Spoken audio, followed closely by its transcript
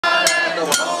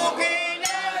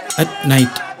At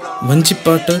night,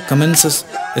 Vanchipata commences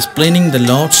explaining the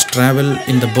Lord's travel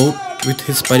in the boat with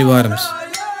his parivarams.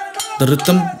 The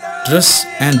rhythm, dress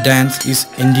and dance is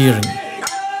endearing.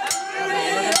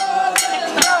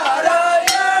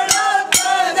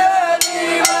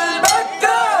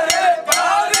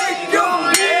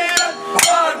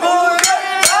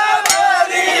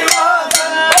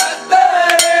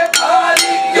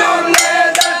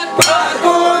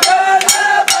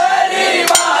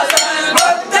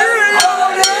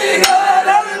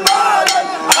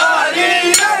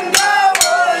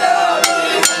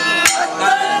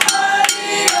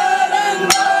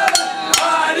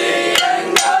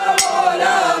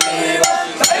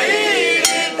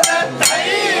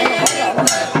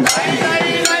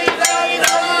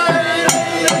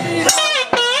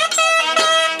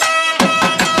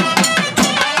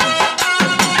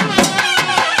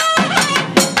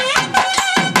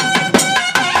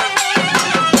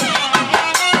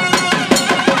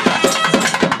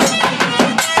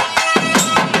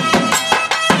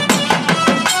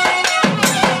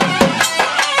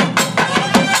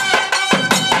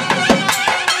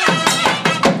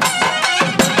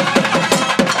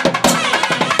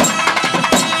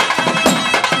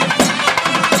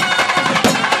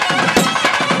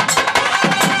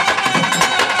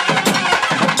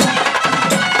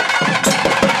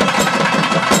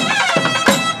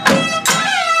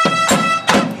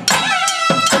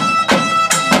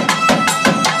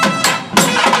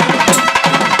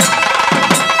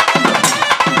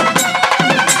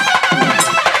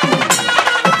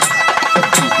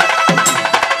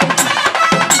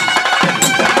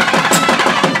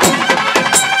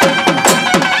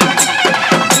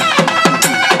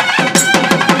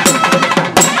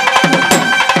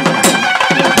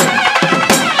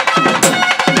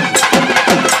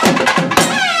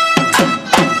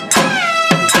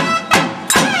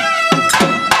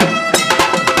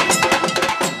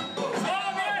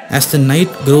 As the night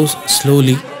grows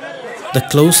slowly, the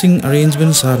closing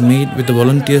arrangements are made with the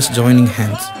volunteers joining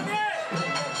hands.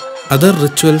 Other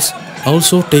rituals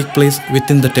also take place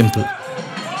within the temple.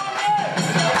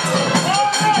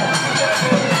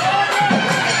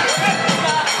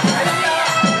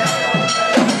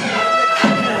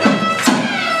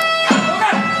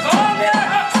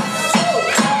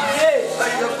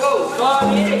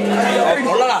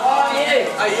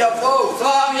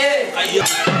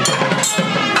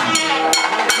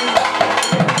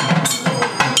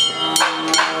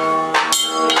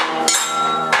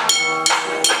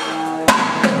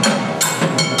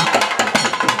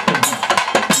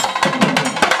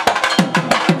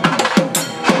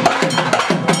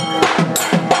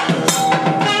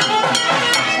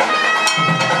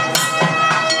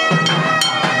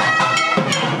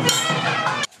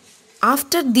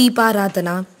 After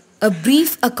Deeparadhana, a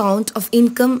brief account of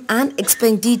income and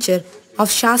expenditure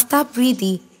of Shasta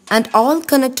Preeti and all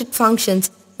connected functions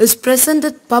is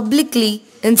presented publicly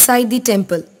inside the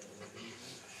temple.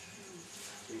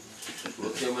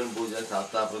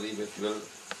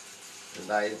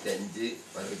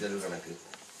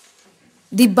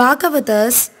 The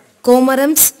Bhagavatas,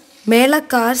 Komarams,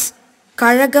 Melakars,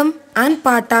 Karagam and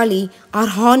Patali are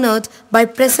honored by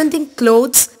presenting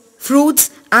clothes, fruits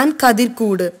and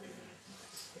Kadirkood.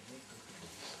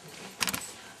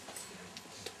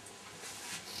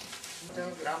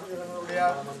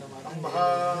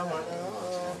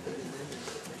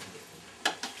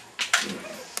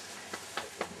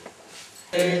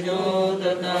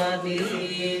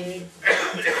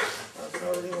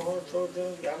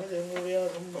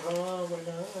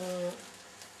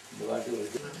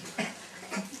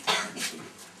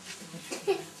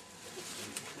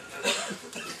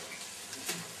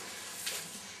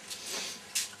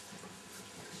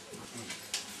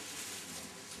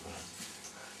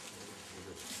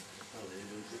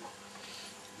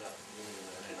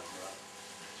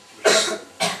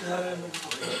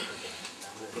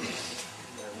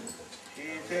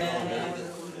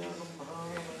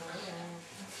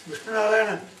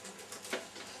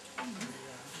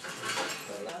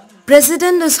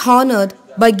 President is honored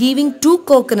by giving 2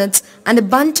 coconuts and a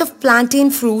bunch of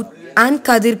plantain fruit and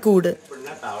Kadirkood.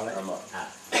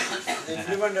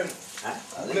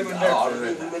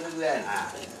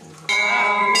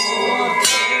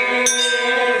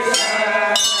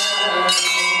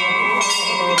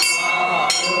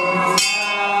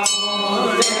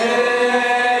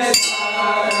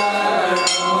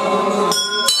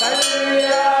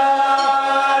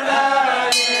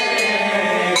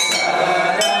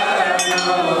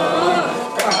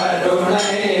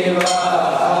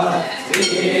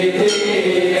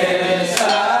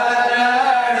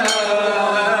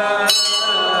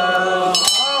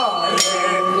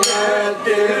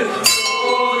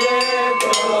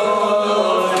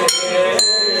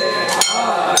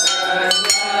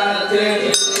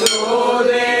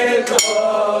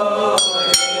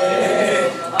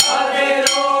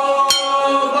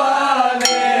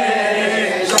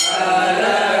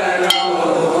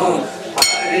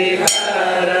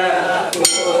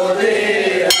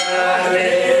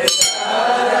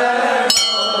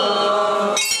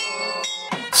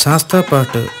 Shasta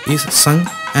Pata is sung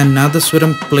and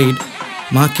Nadaswaram played,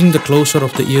 marking the closure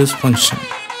of the year's function.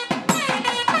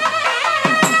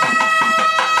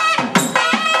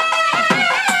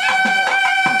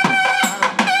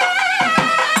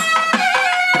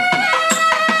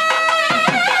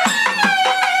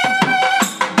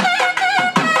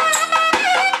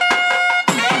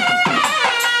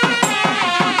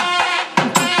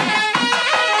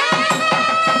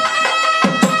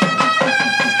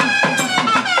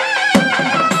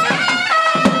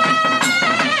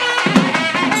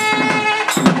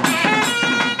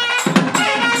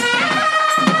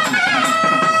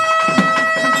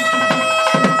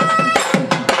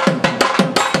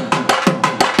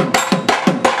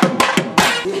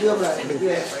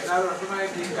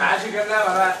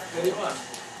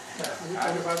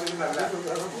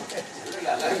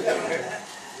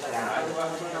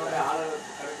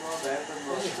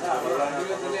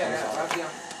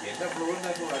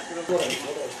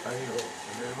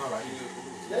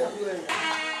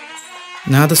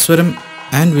 Nadaswaram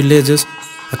and villagers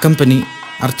accompany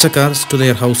Archakars to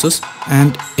their houses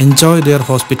and enjoy their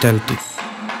hospitality.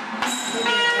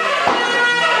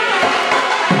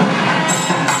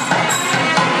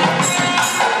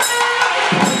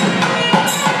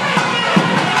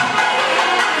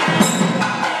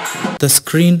 The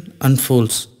screen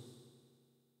unfolds.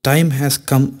 Time has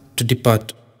come to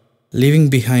depart, leaving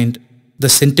behind the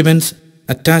sentiments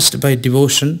attached by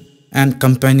devotion and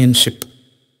companionship.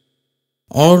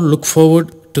 All look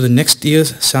forward to the next year's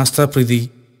Shasta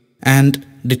Priti and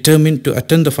determined to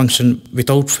attend the function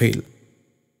without fail.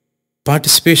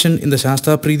 Participation in the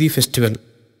Shasta Priti festival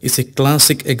is a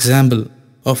classic example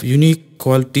of unique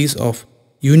qualities of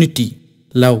unity,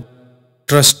 love,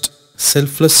 trust,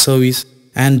 selfless service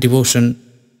and devotion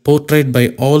portrayed by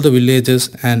all the villagers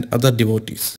and other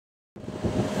devotees.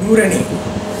 Nurani,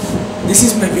 this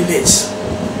is my village.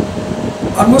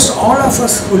 Almost all of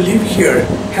us who live here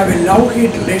have a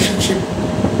love-hate relationship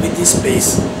with this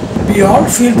place. We all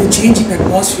feel the changing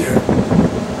atmosphere.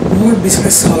 More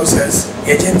business houses,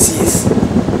 agencies,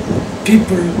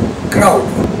 people, crowd.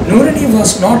 Nurani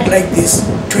was not like this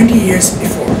 20 years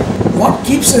before. What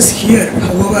keeps us here,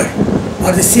 however,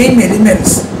 are the same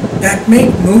elements that make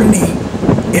Nurani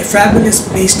a fabulous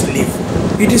place to live.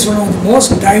 It is one of the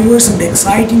most diverse and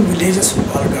exciting villages of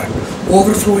Balghat,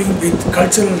 overflowing with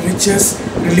cultural riches,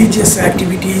 religious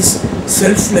activities,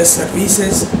 selfless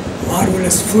services,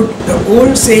 marvelous food. The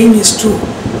old saying is true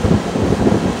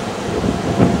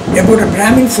about a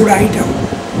Brahmin food item.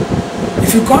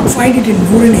 If you can't find it in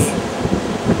Nurani,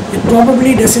 it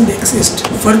probably doesn't exist.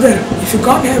 Further, if you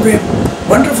can't have a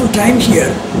wonderful time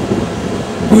here,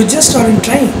 you just aren't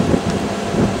trying.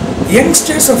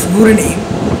 Youngsters of Nurani,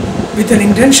 with an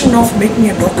intention of making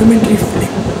a documentary film,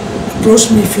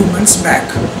 approached me a few months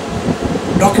back,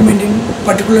 documenting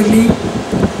particularly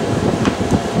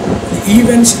the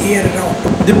events year round.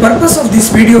 The purpose of this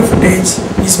video footage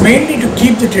is mainly to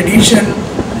keep the tradition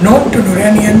known to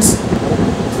Nuranians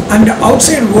and the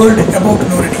outside world about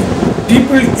Nurani.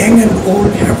 People young and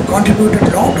old have contributed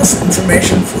a lot of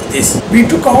information for this. We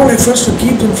took all efforts to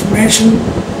keep the information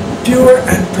pure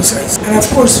and precise. And of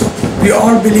course, we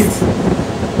all believe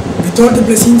without the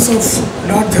blessings of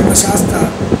Lord Dharmashastra,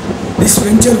 this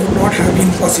venture would not have been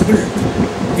possible.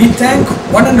 We thank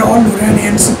one and all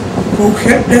Nuranians who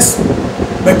helped us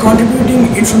by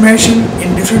contributing information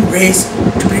in different ways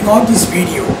to bring out this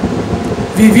video.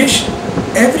 We wish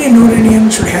every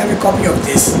Nuranian should have a copy of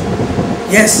this.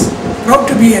 Yes, proud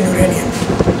to be a Nuranian.